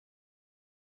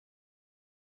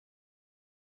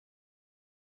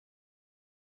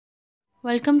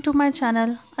Welcome to my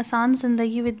channel आसान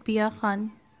ज़िंदगी with बिया खान।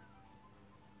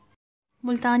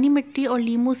 मुल्तानी मिट्टी और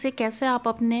लीमू से कैसे आप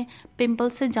अपने पिंपल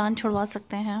से जान छुड़वा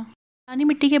सकते हैं। मुल्तानी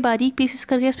मिट्टी के बारीक पीसेस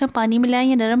करके इसमें पानी मिलाएं,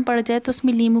 ये नरम पड़ जाए तो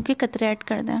उसमें लीमू के कतरे ऐड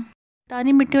कर दें।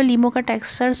 मुल्तानी मिट्टी और लीमू का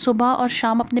टेक्सचर सुबह और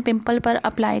शाम अपने पिंपल पर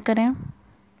अप्लाई करें।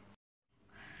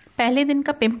 पहले दिन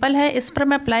का पिंपल है, इस पर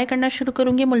मैं अप्लाई करना शुरू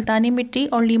करूँगी मुल्तानी मिट्टी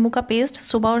और लीमू का पेस्ट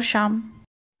सुबह और शाम।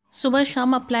 सुबह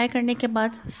शाम अप्लाई करने के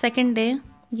बाद सेकेंड डे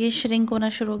ये श्रिंक होना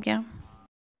शुरू हो गया।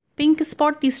 पिंक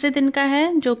स्पॉट तीसरे दिन का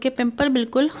है, जो कि पिंपल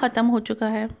बिल्कुल ख़त्म हो चुका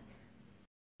है।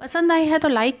 पसंद आई है तो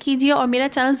लाइक कीजिए और मेरा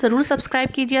चैनल ज़रूर सब्सक्राइब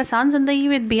कीजिए। आसान ज़िंदगी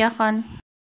विद बिया खान।